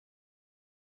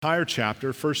Entire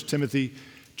chapter, 1 Timothy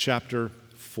chapter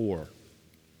 4.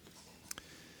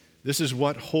 This is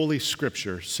what Holy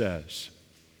Scripture says.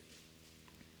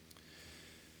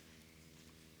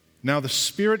 Now the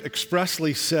Spirit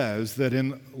expressly says that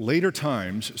in later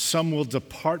times some will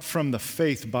depart from the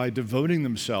faith by devoting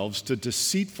themselves to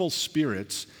deceitful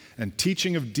spirits and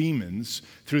teaching of demons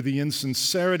through the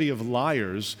insincerity of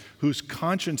liars whose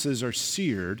consciences are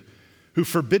seared, who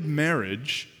forbid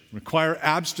marriage, require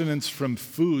abstinence from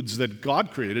foods that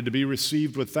God created to be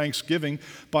received with thanksgiving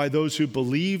by those who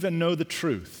believe and know the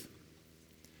truth.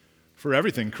 For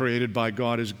everything created by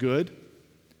God is good,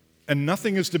 and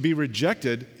nothing is to be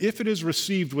rejected if it is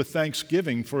received with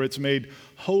thanksgiving, for it's made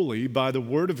holy by the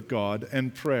word of God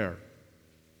and prayer.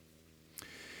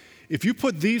 If you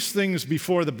put these things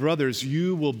before the brothers,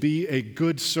 you will be a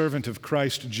good servant of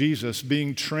Christ Jesus,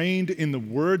 being trained in the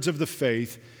words of the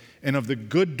faith and of the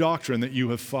good doctrine that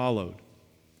you have followed.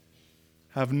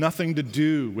 Have nothing to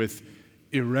do with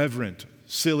irreverent,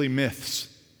 silly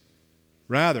myths.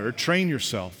 Rather, train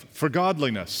yourself for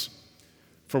godliness.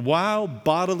 For while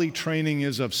bodily training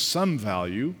is of some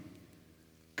value,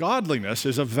 godliness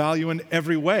is of value in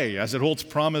every way, as it holds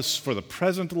promise for the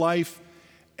present life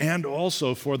and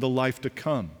also for the life to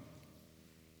come.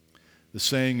 The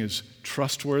saying is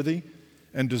trustworthy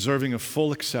and deserving of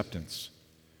full acceptance.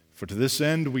 For to this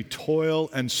end we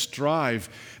toil and strive,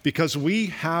 because we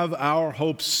have our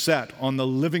hopes set on the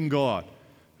living God,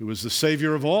 who is the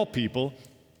Savior of all people,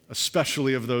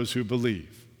 especially of those who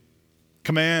believe.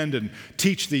 Command and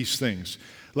teach these things.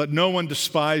 Let no one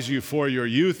despise you for your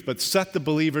youth, but set the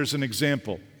believers an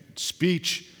example in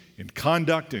speech, in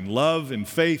conduct, in love, in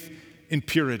faith, in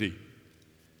purity.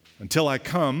 Until I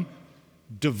come,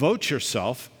 devote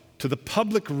yourself to the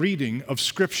public reading of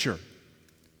Scripture,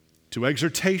 to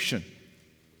exhortation,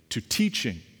 to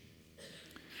teaching.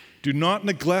 Do not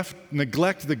neglect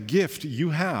the gift you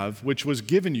have, which was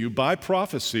given you by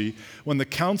prophecy when the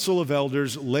council of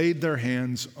elders laid their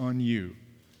hands on you.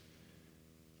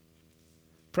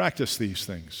 Practice these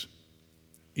things.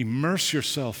 Immerse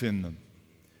yourself in them,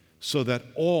 so that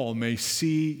all may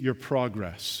see your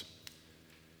progress.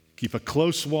 Keep a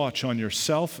close watch on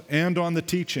yourself and on the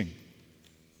teaching.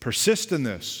 Persist in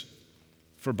this,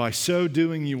 for by so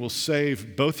doing you will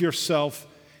save both yourself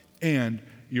and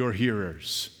your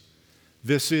hearers.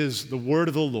 This is the word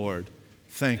of the Lord.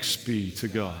 Thanks be to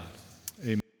God.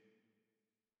 Amen.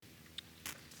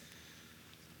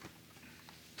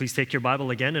 Please take your Bible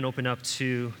again and open up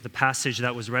to the passage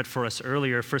that was read for us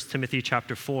earlier, 1 Timothy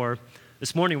chapter 4.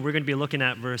 This morning we're going to be looking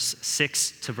at verse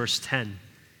 6 to verse 10.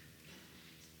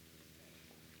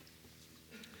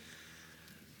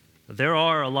 There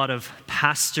are a lot of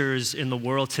pastors in the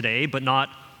world today, but not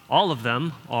all of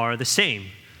them are the same.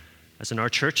 As in our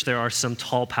church, there are some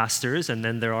tall pastors, and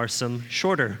then there are some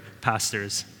shorter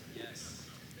pastors. Yes.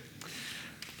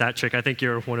 That trick, I think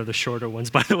you're one of the shorter ones,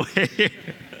 by the way.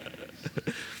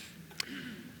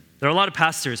 There are a lot of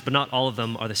pastors, but not all of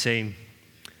them are the same.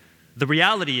 The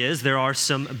reality is there are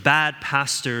some bad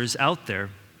pastors out there.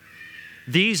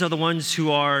 These are the ones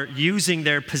who are using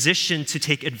their position to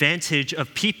take advantage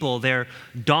of people. They're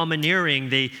domineering,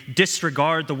 they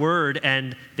disregard the word,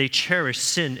 and they cherish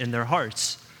sin in their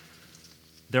hearts.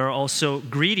 There are also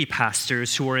greedy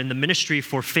pastors who are in the ministry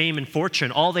for fame and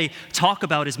fortune. All they talk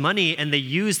about is money, and they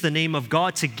use the name of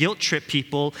God to guilt trip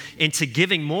people into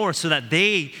giving more so that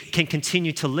they can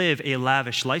continue to live a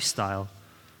lavish lifestyle.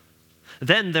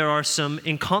 Then there are some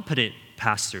incompetent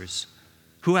pastors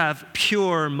who have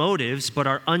pure motives but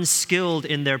are unskilled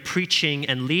in their preaching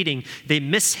and leading. They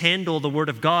mishandle the word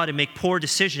of God and make poor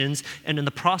decisions, and in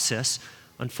the process,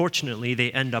 unfortunately,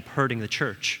 they end up hurting the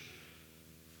church.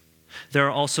 There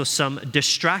are also some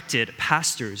distracted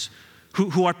pastors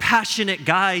who are passionate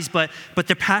guys, but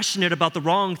they're passionate about the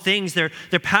wrong things. They're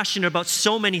passionate about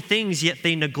so many things, yet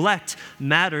they neglect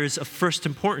matters of first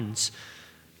importance.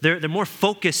 They're more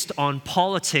focused on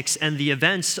politics and the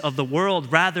events of the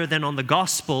world rather than on the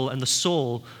gospel and the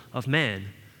soul of man.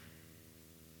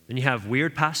 Then you have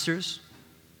weird pastors,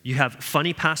 you have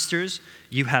funny pastors,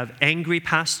 you have angry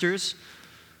pastors.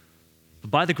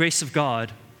 But by the grace of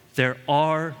God, there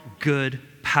are good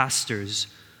pastors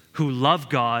who love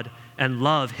God and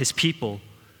love His people.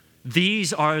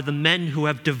 These are the men who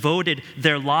have devoted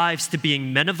their lives to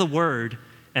being men of the word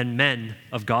and men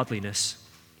of godliness.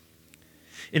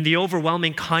 In the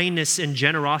overwhelming kindness and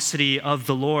generosity of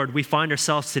the Lord, we find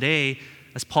ourselves today,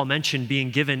 as Paul mentioned, being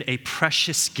given a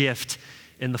precious gift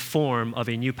in the form of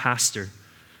a new pastor.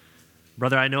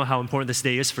 Brother, I know how important this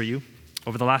day is for you.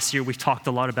 Over the last year, we've talked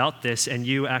a lot about this, and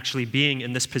you actually being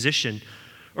in this position.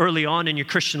 Early on in your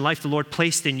Christian life, the Lord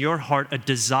placed in your heart a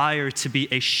desire to be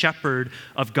a shepherd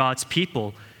of God's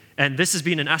people. And this has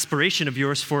been an aspiration of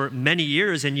yours for many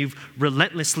years, and you've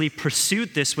relentlessly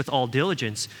pursued this with all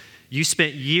diligence. You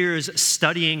spent years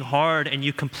studying hard, and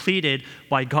you completed,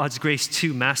 by God's grace,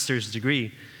 2 master's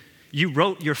degrees. You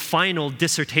wrote your final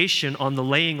dissertation on the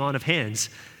laying on of hands.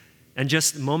 And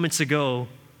just moments ago,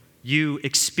 you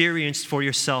experienced for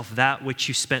yourself that which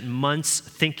you spent months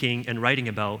thinking and writing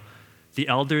about. The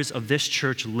elders of this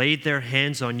church laid their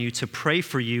hands on you to pray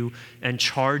for you and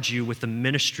charge you with the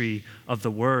ministry of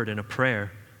the word and a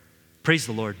prayer. Praise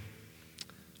the Lord.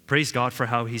 Praise God for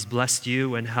how he's blessed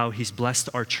you and how he's blessed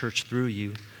our church through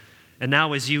you. And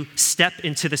now as you step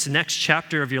into this next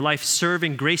chapter of your life,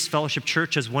 serving Grace Fellowship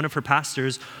Church as one of her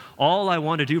pastors, all I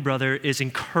want to do, brother, is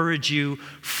encourage you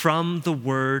from the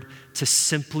word to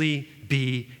simply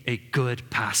be a good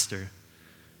pastor.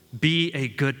 Be a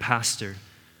good pastor.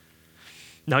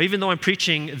 Now, even though I'm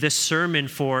preaching this sermon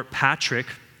for Patrick,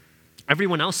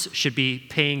 everyone else should be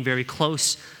paying very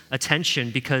close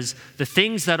attention, because the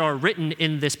things that are written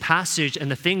in this passage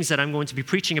and the things that I'm going to be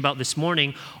preaching about this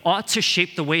morning ought to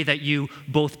shape the way that you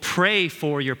both pray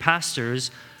for your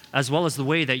pastors as well as the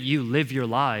way that you live your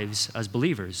lives as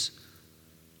believers.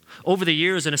 Over the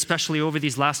years, and especially over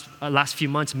these last few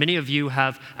months, many of you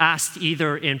have asked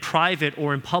either in private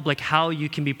or in public how you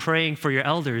can be praying for your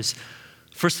elders.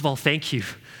 First of all, thank you.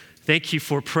 Thank you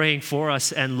for praying for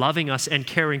us and loving us and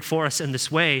caring for us in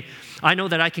this way. I know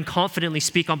that I can confidently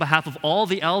speak on behalf of all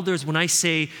the elders when I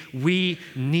say we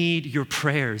need your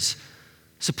prayers.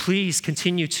 So please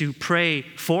continue to pray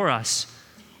for us.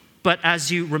 But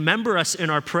as you remember us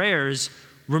in our prayers,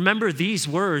 remember these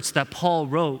words that Paul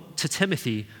wrote to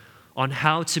Timothy on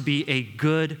how to be a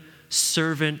good,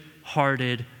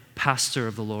 servant-hearted pastor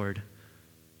of the Lord.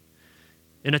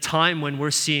 In a time when we're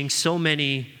seeing so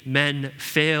many men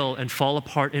fail and fall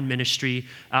apart in ministry,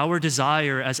 our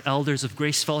desire as elders of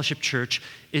Grace Fellowship Church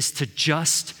is to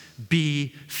just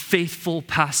be faithful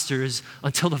pastors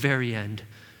until the very end.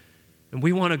 And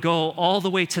we want to go all the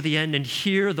way to the end and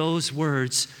hear those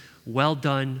words, "Well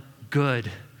done, good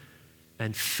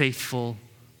and faithful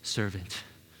servant.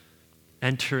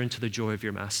 Enter into the joy of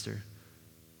your master."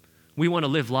 We want to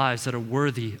live lives that are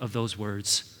worthy of those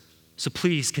words. So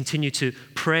please continue to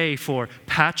pray for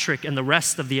Patrick and the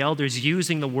rest of the elders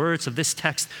using the words of this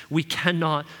text. We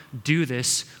cannot do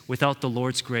this without the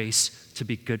Lord's grace to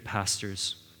be good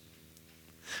pastors.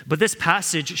 But this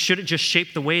passage shouldn't just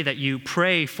shape the way that you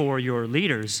pray for your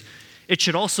leaders. It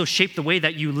should also shape the way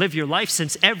that you live your life,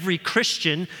 since every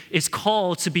Christian is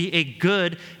called to be a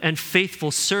good and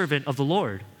faithful servant of the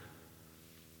Lord.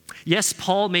 Yes,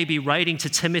 Paul may be writing to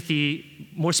Timothy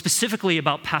more specifically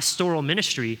about pastoral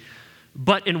ministry,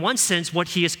 but in one sense, what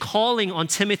he is calling on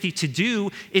Timothy to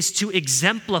do is to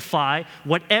exemplify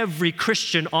what every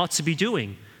Christian ought to be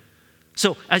doing.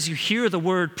 So as you hear the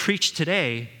word preached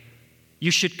today,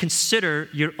 you should consider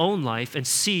your own life and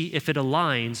see if it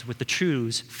aligns with the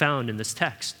truths found in this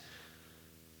text.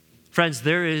 Friends,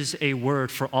 there is a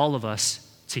word for all of us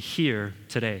to hear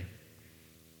today.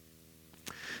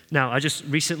 Now, I just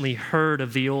recently heard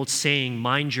of the old saying,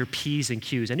 mind your P's and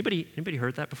Q's. Anybody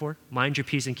heard that before? Mind your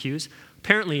P's and Q's?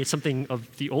 Apparently, it's something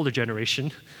of the older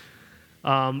generation.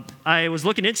 I was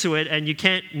looking into it, and you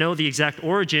can't know the exact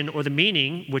origin or the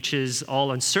meaning, which is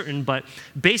all uncertain, but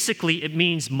basically it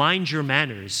means mind your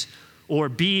manners or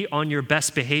be on your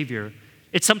best behavior.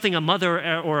 It's something a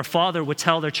mother or a father would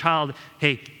tell their child,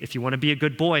 hey, if you want to be a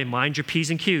good boy, mind your P's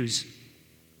and Q's.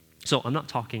 So I'm not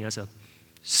talking as a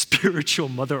spiritual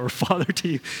mother or father to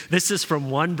you. This is from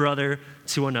one brother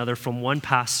to another, from one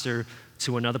pastor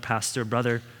to another pastor.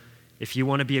 Brother, if you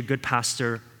want to be a good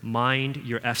pastor, mind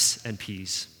your F's and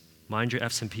P's. Mind your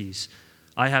F's and P's.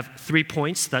 I have 3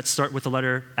 points that start with the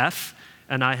letter F,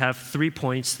 and I have 3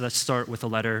 points that start with the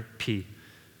letter P.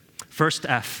 First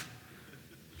F.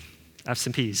 F's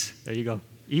and P's. There you go.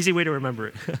 Easy way to remember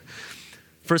it.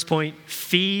 First point,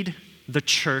 feed the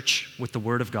church with the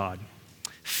word of God.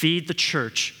 Feed the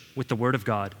church with the word of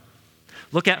God.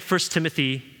 Look at 1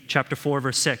 Timothy chapter 4,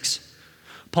 verse 6.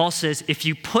 Paul says, if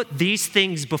you put these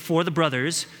things before the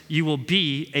brothers, you will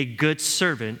be a good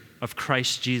servant of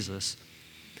Christ Jesus.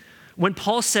 When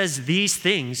Paul says these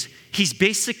things, he's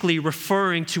basically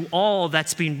referring to all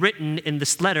that's been written in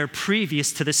this letter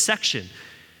previous to this section.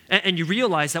 And you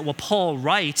realize that what Paul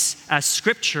writes as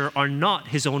scripture are not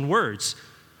his own words.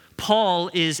 Paul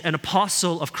is an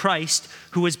apostle of Christ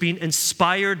who has been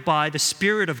inspired by the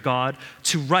Spirit of God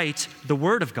to write the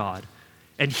Word of God.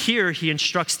 And here he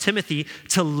instructs Timothy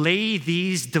to lay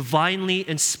these divinely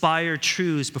inspired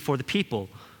truths before the people.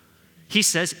 He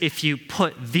says, if you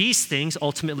put these things,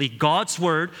 ultimately God's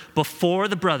word, before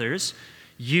the brothers,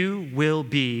 you will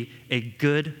be a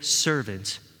good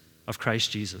servant of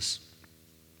Christ Jesus.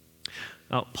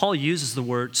 Paul uses the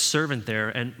word servant there,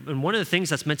 and one of the things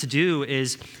that's meant to do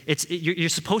is you're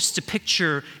supposed to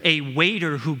picture a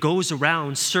waiter who goes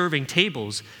around serving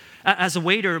tables. As a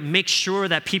waiter, make sure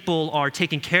that people are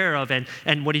taken care of,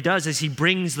 and what he does is he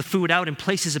brings the food out and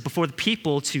places it before the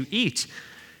people to eat.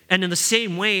 And in the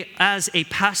same way, as a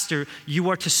pastor, you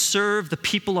are to serve the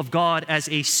people of God as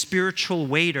a spiritual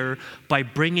waiter by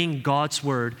bringing God's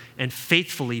word and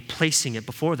faithfully placing it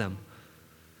before them.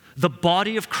 The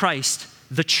body of Christ,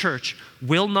 the church,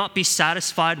 will not be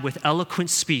satisfied with eloquent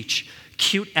speech,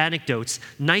 cute anecdotes,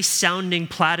 nice-sounding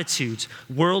platitudes,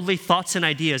 worldly thoughts and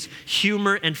ideas,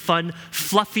 humor and fun,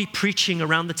 fluffy preaching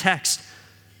around the text.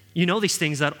 You know these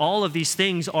things, that all of these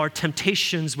things are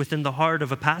temptations within the heart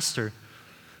of a pastor.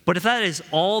 But if that is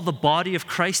all the body of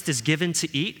Christ is given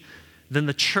to eat, then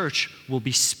the church will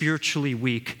be spiritually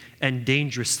weak and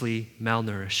dangerously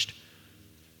malnourished.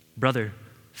 Brother,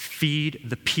 feed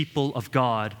the people of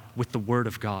God with the word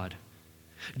of God.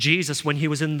 Jesus, when he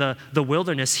was in the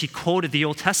wilderness, he quoted the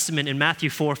Old Testament in Matthew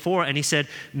 4:4, and he said,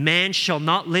 "Man shall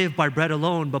not live by bread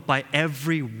alone, but by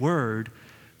every word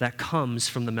that comes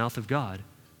from the mouth of God."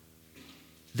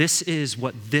 This is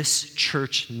what this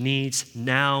church needs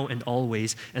now and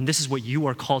always, and this is what you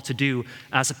are called to do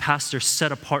as a pastor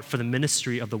set apart for the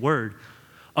ministry of the word.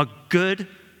 A good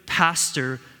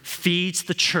pastor feeds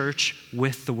the church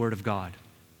with the word of God.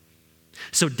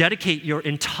 So dedicate your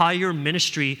entire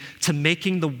ministry to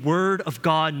making the word of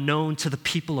God known to the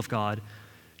people of God,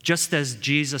 just as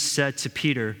Jesus said to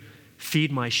Peter,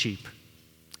 "Feed my sheep."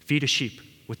 Feed a sheep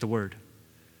with the word.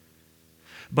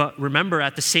 But remember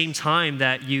at the same time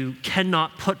that you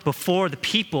cannot put before the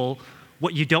people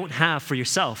what you don't have for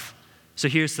yourself. So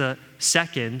here's the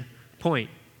second point.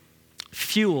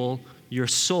 Fuel your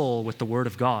soul with the word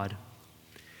of God.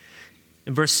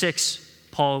 In verse 6,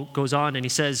 Paul goes on and he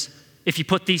says, if you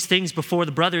put these things before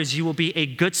the brothers, you will be a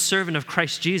good servant of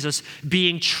Christ Jesus,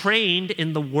 being trained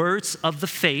in the words of the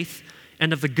faith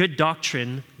and of the good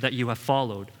doctrine that you have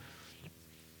followed.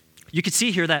 You can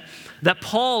see here that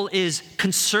Paul is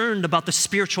concerned about the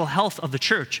spiritual health of the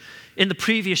church. In the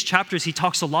previous chapters, he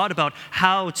talks a lot about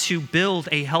how to build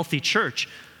a healthy church.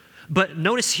 But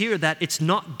notice here that it's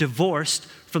not divorced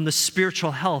from the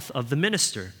spiritual health of the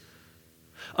minister.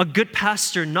 A good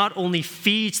pastor not only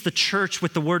feeds the church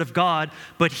with the word of God,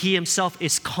 but he himself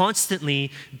is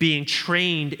constantly being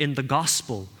trained in the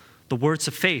gospel, the words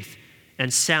of faith,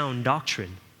 and sound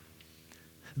doctrine.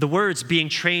 The words being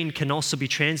trained can also be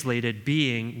translated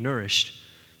being nourished.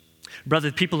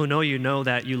 Brother, people who know you know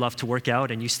that you love to work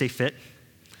out and you stay fit.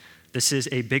 This is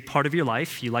a big part of your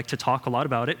life. You like to talk a lot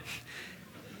about it.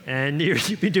 And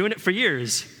you've been doing it for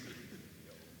years.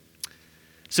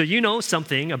 So you know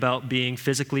something about being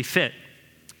physically fit.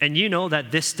 And you know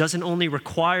that this doesn't only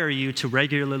require you to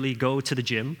regularly go to the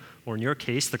gym, or in your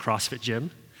case, the CrossFit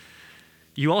gym.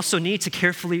 You also need to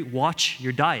carefully watch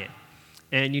your diet.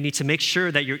 And you need to make sure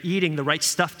that you're eating the right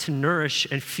stuff to nourish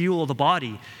and fuel the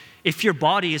body. If your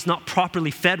body is not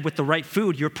properly fed with the right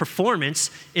food, your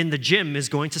performance in the gym is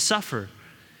going to suffer.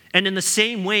 And in the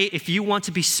same way, if you want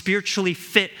to be spiritually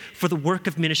fit for the work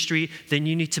of ministry, then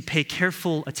you need to pay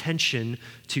careful attention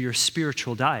to your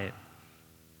spiritual diet.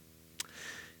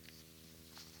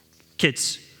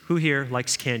 Kids, who here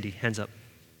likes candy? Hands up.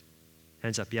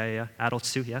 Hands up, yeah.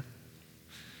 Adults too, yeah?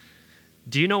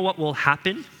 Do you know what will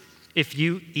happen if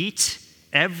you eat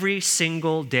every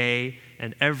single day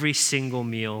and every single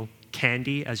meal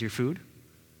candy as your food?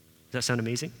 Does that sound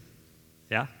amazing?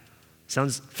 Yeah?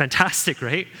 Sounds fantastic,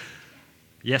 right?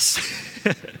 Yes.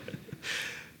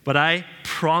 But I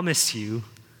promise you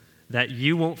that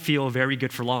you won't feel very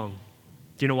good for long.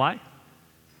 Do you know why?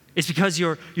 It's because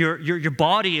your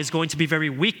body is going to be very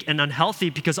weak and unhealthy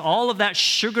because all of that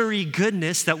sugary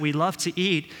goodness that we love to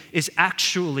eat is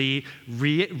actually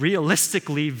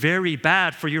realistically very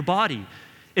bad for your body.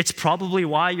 It's probably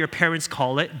why your parents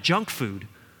call it junk food.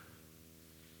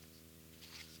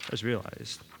 I just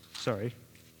realized. Sorry.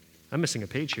 I'm missing a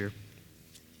page here.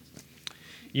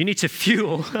 You need to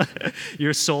fuel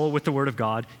your soul with the word of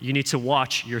God. You need to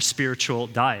watch your spiritual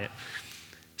diet.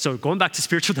 So going back to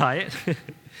spiritual diet,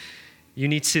 you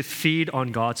need to feed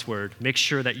on God's word. Make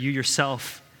sure that you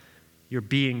yourself, you're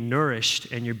being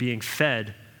nourished and you're being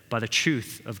fed by the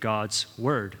truth of God's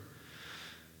word.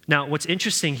 Now, what's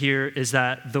interesting here is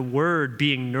that the word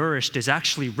being nourished is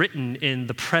actually written in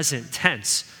the present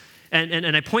tense.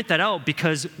 And I point that out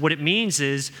because what it means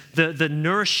is the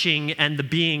nourishing and the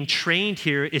being trained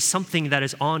here is something that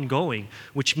is ongoing,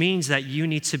 which means that you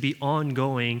need to be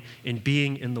ongoing in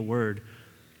being in the Word.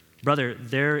 Brother,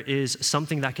 there is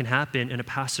something that can happen in a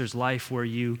pastor's life where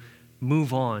you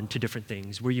move on to different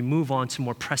things, where you move on to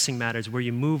more pressing matters, where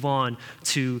you move on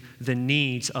to the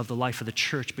needs of the life of the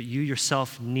church, but you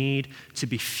yourself need to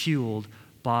be fueled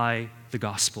by the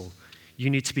gospel. You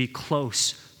need to be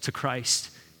close to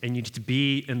Christ, and you need to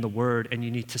be in the Word, and you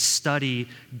need to study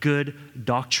good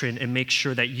doctrine and make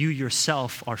sure that you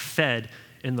yourself are fed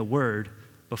in the Word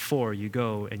before you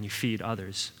go and you feed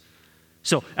others.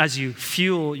 So as you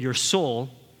fuel your soul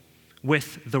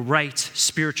with the right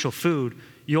spiritual food,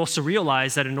 you also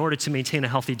realize that in order to maintain a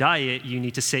healthy diet, you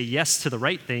need to say yes to the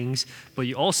right things, but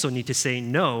you also need to say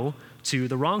no to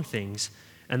the wrong things.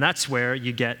 And that's where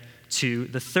you get to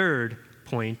the third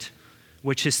point,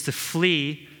 which is to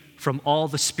flee from all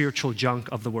the spiritual junk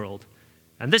of the world.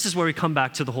 And this is where we come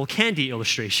back to the whole candy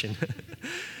illustration.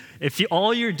 If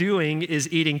all you're doing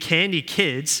is eating candy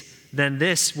kids, then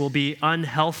this will be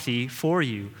unhealthy for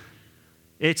you.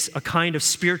 It's a kind of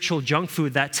spiritual junk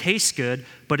food that tastes good,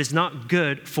 but is not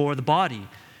good for the body.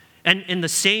 And in the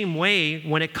same way,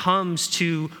 when it comes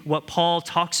to what Paul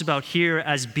talks about here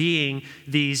as being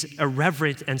these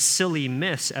irreverent and silly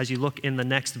myths, as you look in the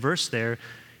next verse there,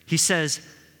 he says,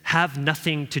 have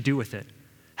nothing to do with it.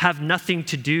 Have nothing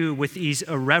to do with these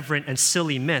irreverent and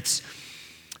silly myths.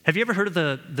 Have you ever heard of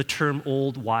the term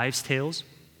old wives' tales,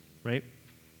 right?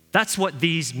 That's what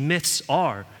these myths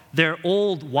are. They're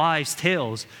old wives'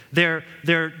 tales. They're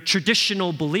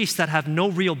traditional beliefs that have no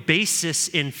real basis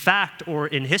in fact or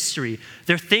in history.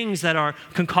 They're things that are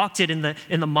concocted in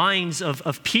the minds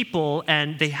of people,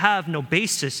 and they have no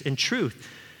basis in truth.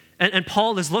 And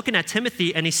Paul is looking at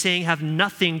Timothy, and he's saying, have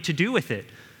nothing to do with it.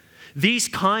 These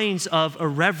kinds of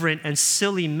irreverent and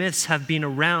silly myths have been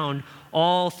around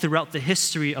all throughout the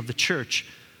history of the church.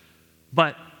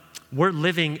 But we're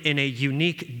living in a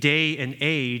unique day and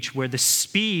age where the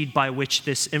speed by which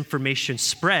this information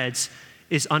spreads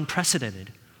is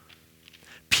unprecedented.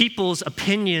 People's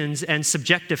opinions and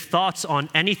subjective thoughts on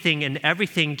anything and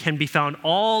everything can be found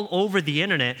all over the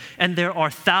internet, and there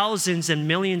are thousands and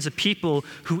millions of people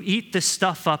who eat this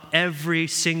stuff up every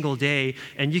single day,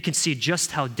 and you can see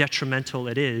just how detrimental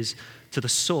it is to the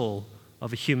soul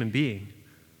of a human being.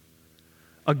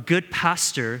 A good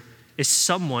pastor is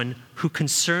someone who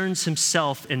concerns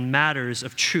himself in matters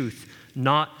of truth,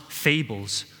 not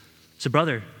fables. So,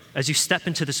 brother, as you step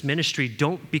into this ministry,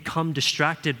 don't become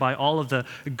distracted by all of the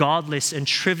godless and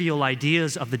trivial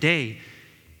ideas of the day.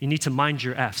 You need to mind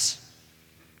your F's.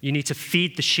 You need to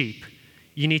feed the sheep.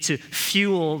 You need to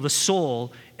fuel the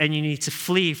soul, and you need to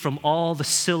flee from all the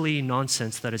silly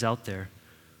nonsense that is out there.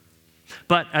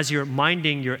 But as you're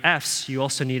minding your F's, you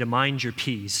also need to mind your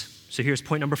P's. So here's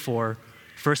point number 4.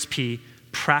 First P,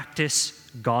 practice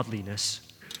godliness.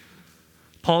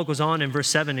 Paul goes on in verse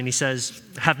 7 and he says,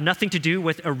 have nothing to do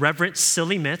with irreverent,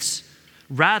 silly myths.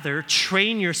 Rather,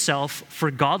 train yourself for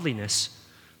godliness.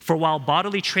 For while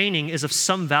bodily training is of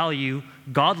some value,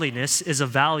 godliness is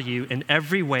of value in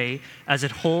every way as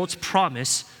it holds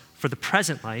promise for the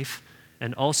present life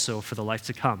and also for the life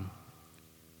to come.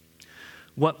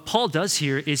 What Paul does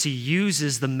here is he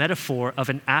uses the metaphor of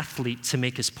an athlete to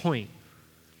make his point.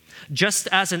 Just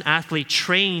as an athlete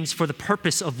trains for the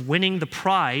purpose of winning the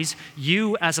prize,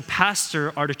 you as a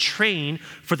pastor are to train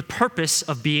for the purpose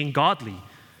of being godly.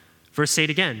 Verse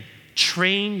 8 again,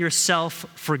 train yourself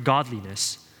for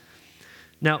godliness.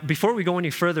 Now, before we go any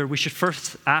further, we should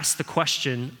first ask the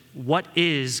question, what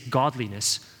is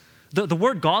godliness? The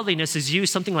word godliness is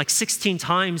used something like 16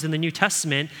 times in the New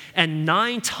Testament, and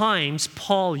 9 times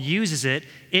Paul uses it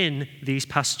in these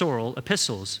pastoral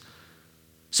epistles.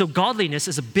 So godliness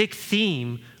is a big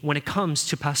theme when it comes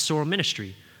to pastoral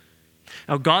ministry.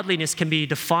 Now, godliness can be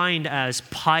defined as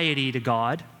piety to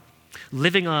God,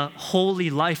 living a holy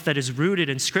life that is rooted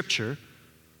in Scripture.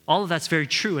 All of that's very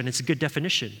true, and it's a good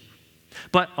definition.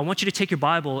 But I want you to take your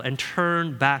Bible and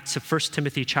turn back to 1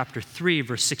 Timothy chapter 3,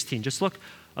 verse 16. Just look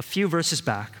a few verses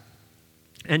back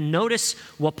and notice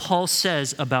what Paul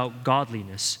says about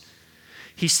godliness.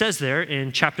 He says there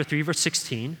in chapter 3, verse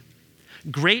 16,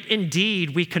 great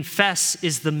indeed, we confess,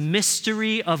 is the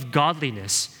mystery of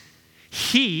godliness.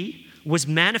 He was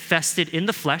manifested in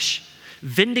the flesh,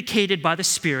 vindicated by the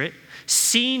Spirit,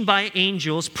 seen by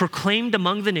angels, proclaimed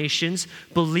among the nations,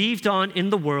 believed on in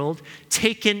the world,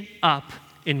 taken up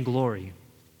in glory.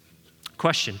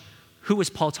 Question, who is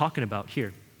Paul talking about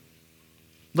here?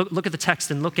 Look at the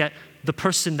text and look at the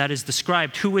person that is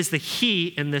described. Who is the he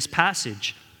in this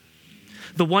passage?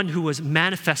 the one who was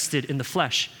manifested in the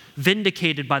flesh,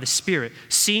 vindicated by the Spirit,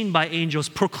 seen by angels,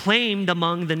 proclaimed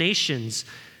among the nations,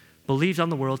 believed on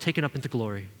the world, taken up into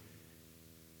glory.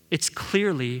 It's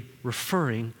clearly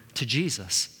referring to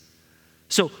Jesus.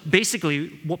 So basically,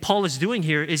 what Paul is doing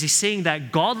here is he's saying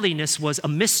that godliness was a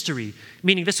mystery,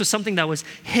 meaning this was something that was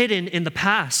hidden in the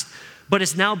past, but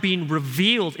is now being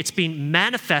revealed. It's being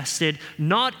manifested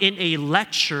not in a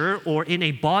lecture or in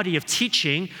a body of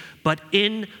teaching, but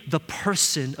in the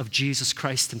person of Jesus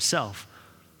Christ himself.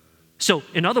 So,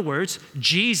 in other words,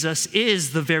 Jesus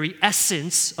is the very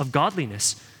essence of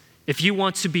godliness. If you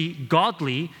want to be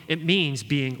godly, it means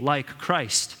being like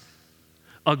Christ.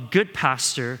 A good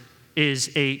pastor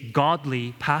is a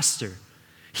godly pastor.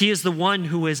 He is the one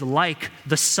who is like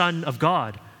the Son of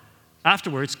God.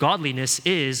 Afterwards, godliness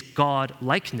is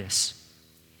God-likeness.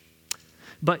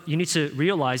 But you need to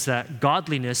realize that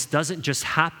godliness doesn't just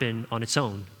happen on its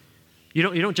own.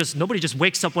 Nobody just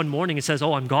wakes up one morning and says,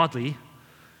 "Oh, I'm godly."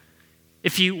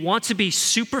 If you want to be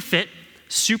super fit,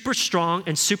 super strong,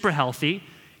 and super healthy,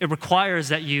 it requires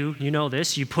that you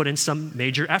put in some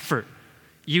major effort.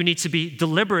 You need to be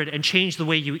deliberate and change the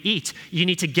way you eat. You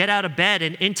need to get out of bed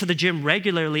and into the gym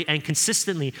regularly and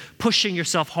consistently, pushing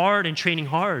yourself hard and training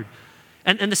hard.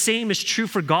 And the same is true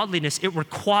for godliness. It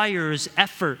requires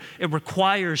effort. It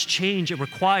requires change. It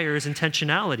requires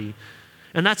intentionality.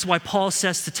 And that's why Paul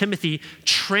says to Timothy,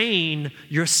 train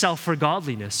yourself for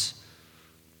godliness.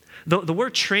 The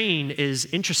word train is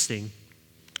interesting.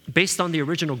 Based on the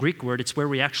original Greek word, it's where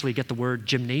we actually get the word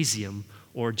gymnasium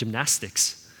or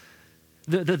gymnastics.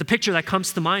 The picture that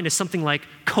comes to mind is something like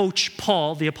Coach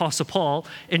Paul, the Apostle Paul,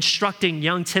 instructing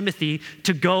young Timothy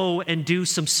to go and do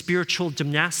some spiritual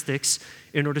gymnastics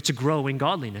in order to grow in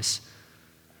godliness.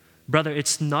 Brother,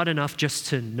 it's not enough just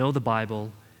to know the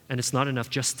Bible, and it's not enough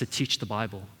just to teach the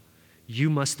Bible.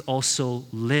 You must also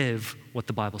live what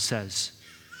the Bible says.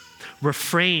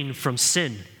 Refrain from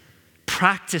sin.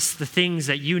 Practice the things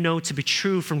that you know to be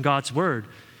true from God's word.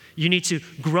 You need to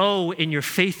grow in your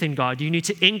faith in God. You need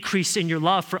to increase in your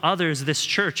love for others, this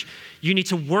church. You need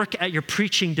to work at your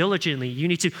preaching diligently. You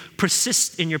need to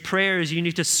persist in your prayers. You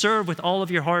need to serve with all of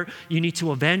your heart. You need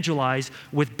to evangelize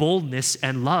with boldness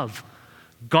and love.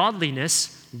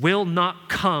 Godliness will not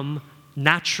come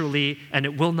naturally, and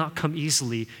it will not come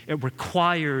easily. It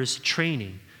requires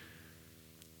training.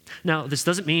 Now, this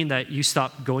doesn't mean that you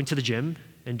stop going to the gym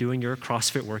and doing your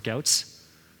CrossFit workouts.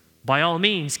 By all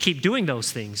means, keep doing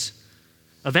those things.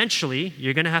 Eventually,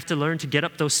 you're going to have to learn to get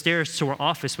up those stairs to our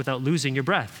office without losing your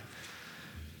breath.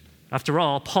 After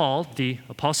all, Paul, the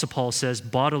Apostle Paul, says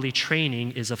bodily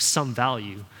training is of some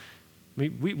value.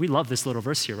 We love this little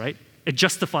verse here, right? It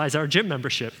justifies our gym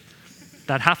membership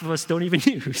that half of us don't even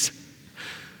use.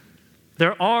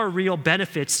 There are real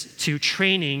benefits to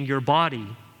training your body.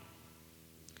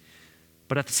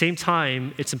 But at the same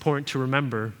time, it's important to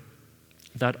remember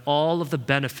that all of the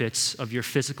benefits of your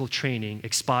physical training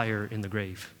expire in the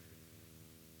grave.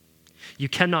 You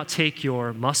cannot take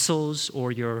your muscles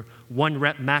or your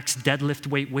 1-rep max deadlift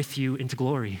weight with you into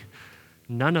glory.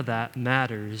 None of that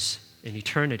matters in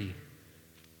eternity.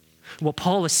 What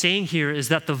Paul is saying here is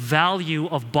that the value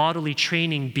of bodily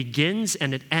training begins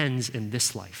and it ends in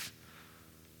this life.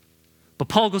 But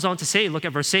Paul goes on to say, look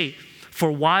at verse 8, "For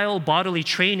while bodily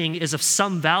training is of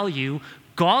some value,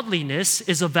 godliness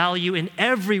is of value in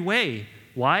every way."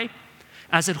 Why?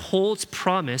 As it holds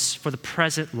promise for the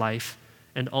present life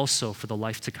and also for the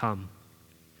life to come.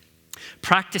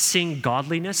 Practicing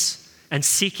godliness and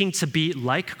seeking to be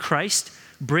like Christ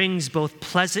brings both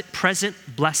present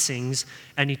blessings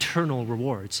and eternal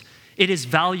rewards. It is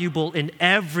valuable in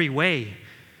every way.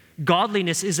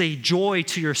 Godliness is a joy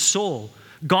to your soul.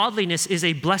 Godliness is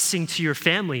a blessing to your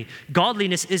family.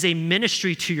 Godliness is a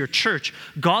ministry to your church.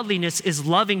 Godliness is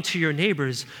loving to your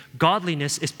neighbors.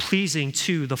 Godliness is pleasing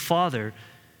to the Father.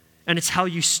 And it's how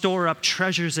you store up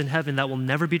treasures in heaven that will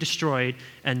never be destroyed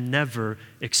and never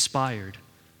expired.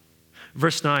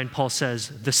 Verse 9, Paul says,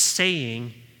 "The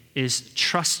saying is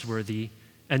trustworthy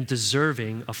and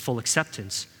deserving of full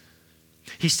acceptance."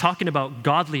 He's talking about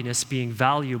godliness being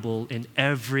valuable in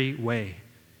every way.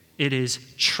 It is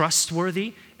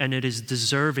trustworthy and it is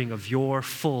deserving of your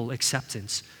full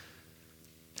acceptance.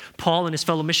 Paul and his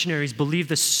fellow missionaries believe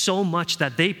this so much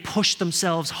that they push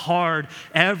themselves hard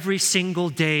every single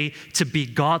day to be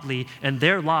godly, and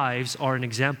their lives are an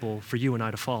example for you and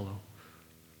I to follow.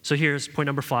 So here's point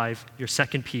number 5, your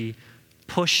second P,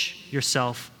 push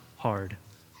yourself hard.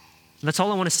 And that's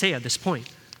all I want to say at this point.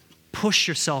 Push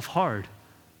yourself hard.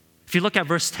 If you look at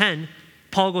verse 10,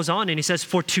 Paul goes on and he says,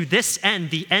 "For to this end,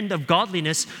 the end of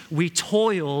godliness, we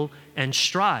toil and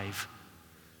strive."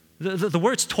 The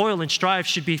words toil and strive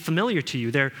should be familiar to you.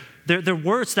 They're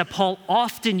words that Paul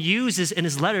often uses in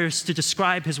his letters to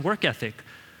describe his work ethic.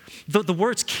 The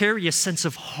words carry a sense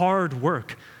of hard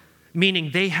work,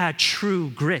 meaning they had true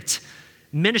grit.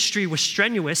 Ministry was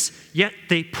strenuous, yet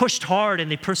they pushed hard and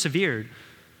they persevered.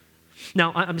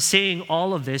 Now, I'm saying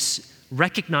all of this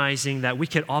recognizing that we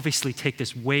could obviously take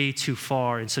this way too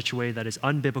far in such a way that is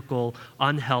unbiblical,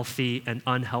 unhealthy, and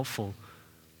unhelpful.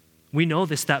 We know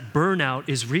this, that burnout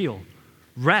is real.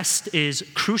 Rest is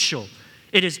crucial.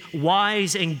 It is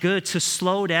wise and good to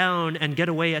slow down and get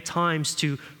away at times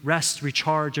to rest,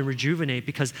 recharge, and rejuvenate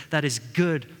because that is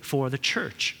good for the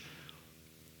church.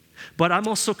 But I'm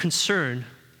also concerned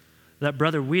that,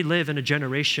 brother, we live in a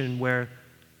generation where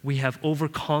we have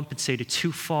overcompensated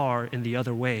too far in the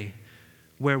other way,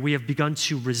 where we have begun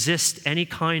to resist any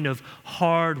kind of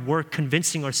hard work,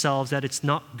 convincing ourselves that it's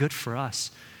not good for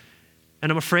us.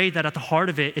 And I'm afraid that at the heart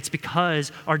of it, it's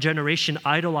because our generation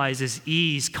idolizes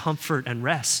ease, comfort, and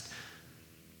rest.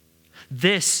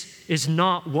 This is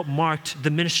not what marked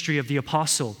the ministry of the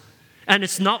apostle, and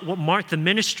it's not what marked the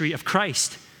ministry of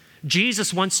Christ.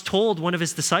 Jesus once told one of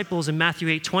his disciples in Matthew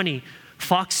 8:20,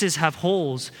 "Foxes have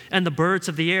holes, and the birds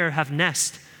of the air have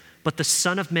nests, but the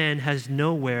Son of Man has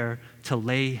nowhere to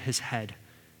lay his head."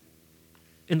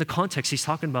 In the context, he's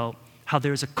talking about how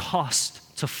there's a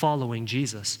cost to following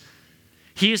Jesus.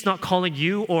 He is not calling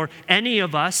you or any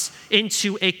of us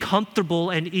into a comfortable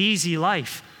and easy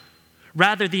life.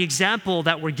 Rather, the example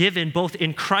that we're given both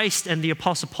in Christ and the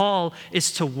Apostle Paul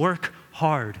is to work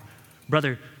hard.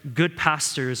 Brother, good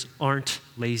pastors aren't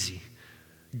lazy.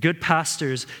 Good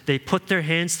pastors, they put their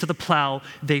hands to the plow,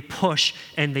 they push,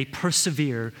 and they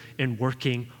persevere in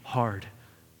working hard.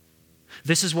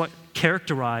 This is what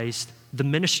characterized the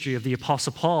ministry of the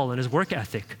Apostle Paul and his work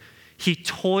ethic. He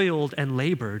toiled and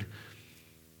labored.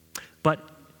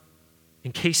 But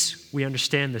in case we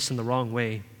understand this in the wrong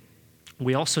way,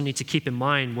 we also need to keep in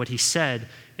mind what he said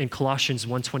in Colossians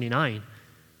 1:29.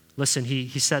 Listen, he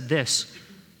said this,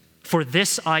 "For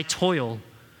this I toil,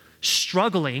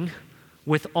 struggling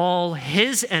with all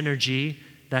his energy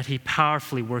that he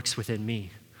powerfully works within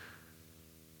me."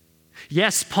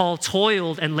 Yes, Paul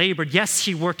toiled and labored. Yes,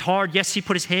 he worked hard. Yes, he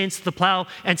put his hands to the plow,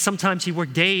 and sometimes he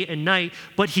worked day and night,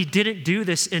 but he didn't do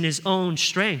this in his own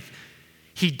strength.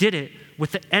 He did it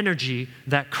with the energy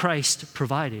that Christ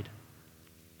provided.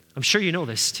 I'm sure you know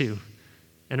this too,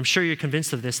 and I'm sure you're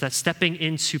convinced of this, that stepping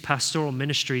into pastoral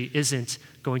ministry isn't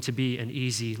going to be an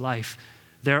easy life.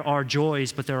 There are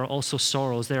joys, but there are also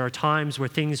sorrows. There are times where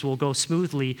things will go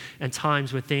smoothly and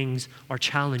times where things are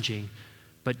challenging.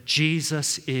 But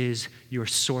Jesus is your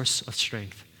source of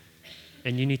strength,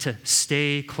 and you need to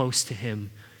stay close to him.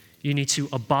 You need to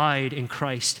abide in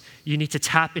Christ. You need to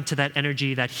tap into that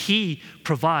energy that he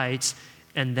provides,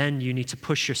 and then you need to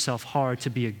push yourself hard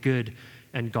to be a good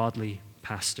and godly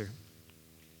pastor.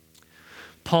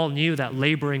 Paul knew that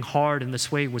laboring hard in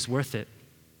this way was worth it,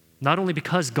 not only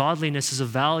because godliness is of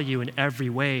value in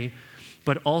every way,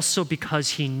 but also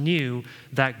because he knew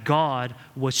that God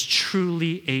was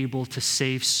truly able to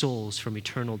save souls from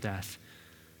eternal death.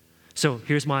 So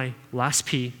here's my last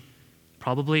P,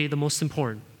 probably the most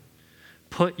important.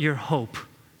 Put your hope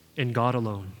in God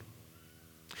alone.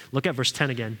 Look at verse 10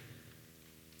 again.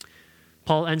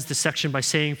 Paul ends this section by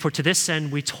saying, "For to this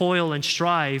end we toil and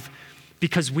strive,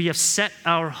 because we have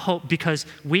our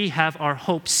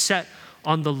hope set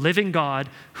on the living God,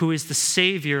 who is the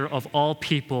Savior of all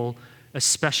people,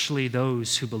 especially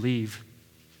those who believe."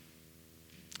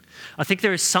 I think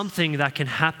there is something that can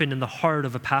happen in the heart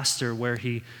of a pastor where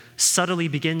he subtly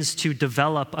begins to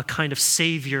develop a kind of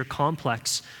savior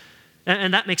complex.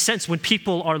 And that makes sense when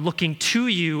people are looking to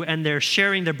you and they're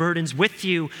sharing their burdens with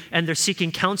you and they're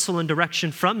seeking counsel and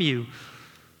direction from you.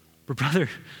 But brother,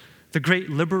 the great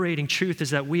liberating truth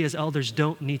is that we as elders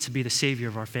don't need to be the savior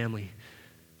of our family.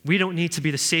 We don't need to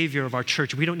be the savior of our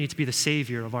church. We don't need to be the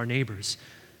savior of our neighbors.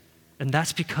 And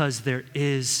that's because there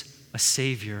is a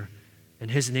Savior, and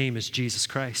his name is Jesus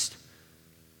Christ.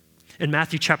 In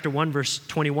Matthew chapter 1, verse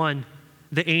 21,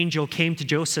 the angel came to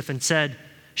Joseph and said,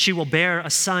 "She will bear a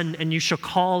son, and you shall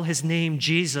call his name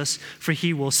Jesus, for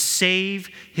he will save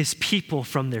his people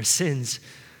from their sins."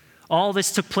 All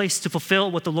this took place to fulfill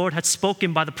what the Lord had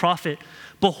spoken by the prophet.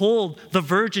 "Behold, the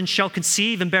virgin shall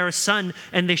conceive and bear a son,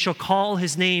 and they shall call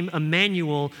his name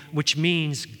Emmanuel," which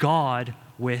means God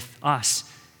with us.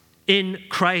 In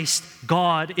Christ,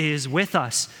 God is with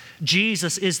us.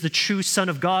 Jesus is the true Son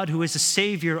of God who is the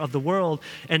Savior of the world.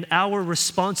 And our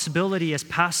responsibility as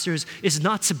pastors is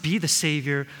not to be the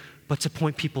Savior, but to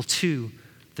point people to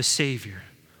the Savior.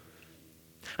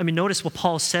 I mean, notice what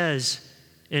Paul says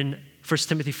in 1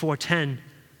 Timothy 4:10.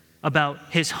 about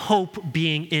his hope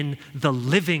being in the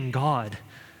living God.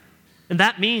 And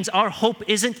that means our hope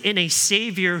isn't in a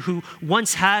Savior who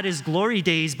once had his glory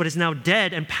days but is now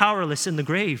dead and powerless in the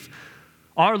grave.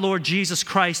 Our Lord Jesus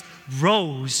Christ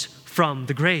rose from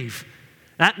the grave.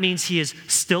 That means he is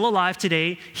still alive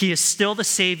today, he is still the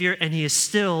Savior, and he is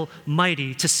still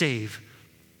mighty to save.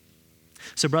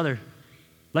 So, brother,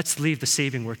 let's leave the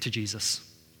saving work to Jesus.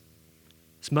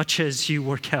 As much as you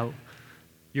work out,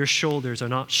 your shoulders are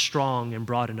not strong and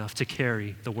broad enough to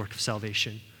carry the work of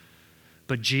salvation.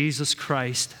 But Jesus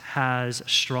Christ has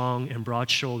strong and broad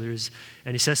shoulders,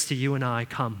 and he says to you and I,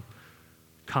 come,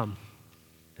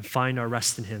 and find our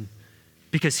rest in him,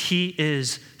 because he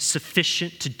is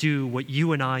sufficient to do what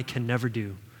you and I can never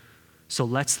do. So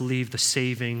let's leave the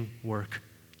saving work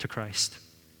to Christ.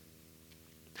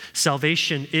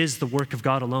 Salvation is the work of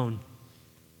God alone,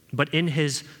 but in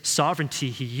his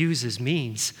sovereignty, he uses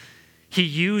means. He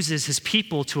uses his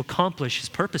people to accomplish his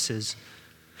purposes.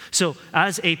 So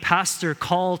as a pastor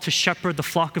called to shepherd the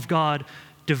flock of God,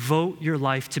 devote your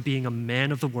life to being a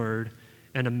man of the word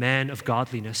and a man of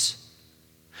godliness.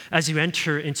 As you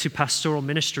enter into pastoral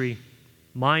ministry,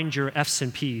 mind your F's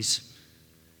and P's.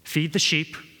 Feed the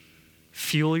sheep,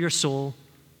 fuel your soul,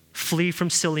 flee from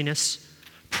silliness,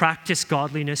 practice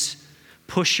godliness,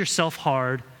 push yourself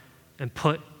hard, and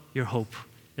put your hope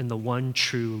in the one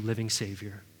true living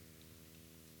Savior.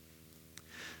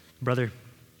 Brother,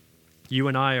 you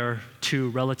and I are two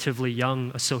relatively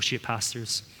young associate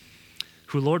pastors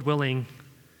who, Lord willing,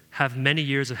 have many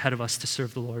years ahead of us to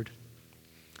serve the Lord.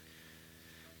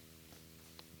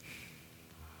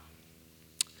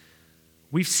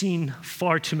 We've seen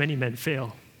far too many men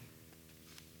fail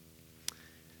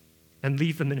and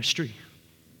leave the ministry.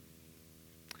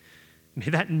 May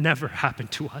that never happen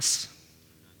to us.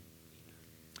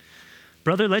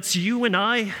 Brother, let's you and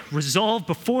I resolve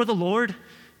before the Lord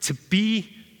to be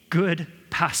good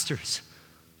pastors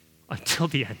until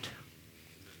the end.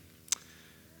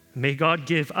 May God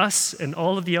give us and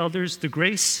all of the elders the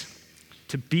grace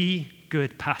to be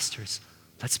good pastors.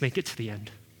 Let's make it to the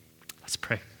end. Let's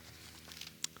pray.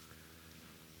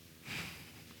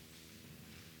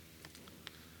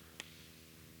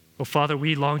 Oh, Father,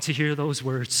 we long to hear those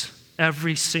words.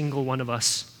 Every single one of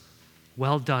us.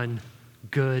 Well done,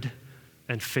 good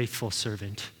and faithful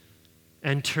servant.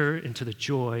 Enter into the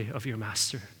joy of your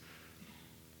master.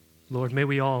 Lord, may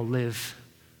we all live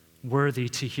worthy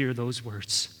to hear those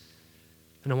words.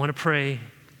 And I want to pray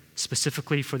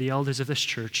specifically for the elders of this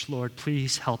church. Lord,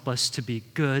 please help us to be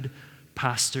good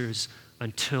pastors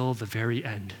until the very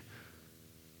end.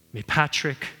 May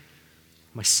Patrick,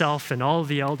 myself, and all of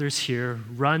the elders here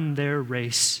run their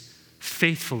race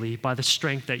faithfully by the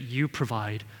strength that you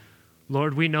provide.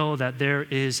 Lord, we know that there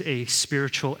is a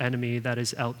spiritual enemy that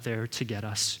is out there to get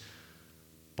us,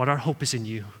 but our hope is in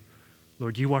you.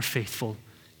 Lord, you are faithful.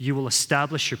 You will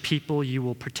establish your people. You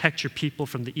will protect your people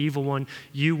from the evil one.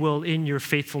 You will, in your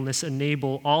faithfulness,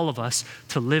 enable all of us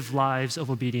to live lives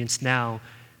of obedience now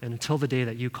and until the day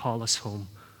that you call us home.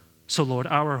 So, Lord,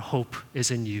 our hope is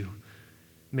in you.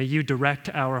 May you direct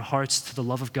our hearts to the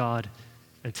love of God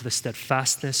and to the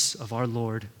steadfastness of our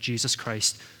Lord Jesus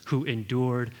Christ, who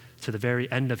endured to the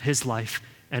very end of his life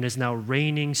and is now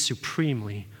reigning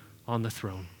supremely on the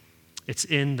throne. It's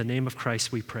in the name of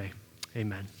Christ we pray.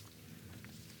 Amen.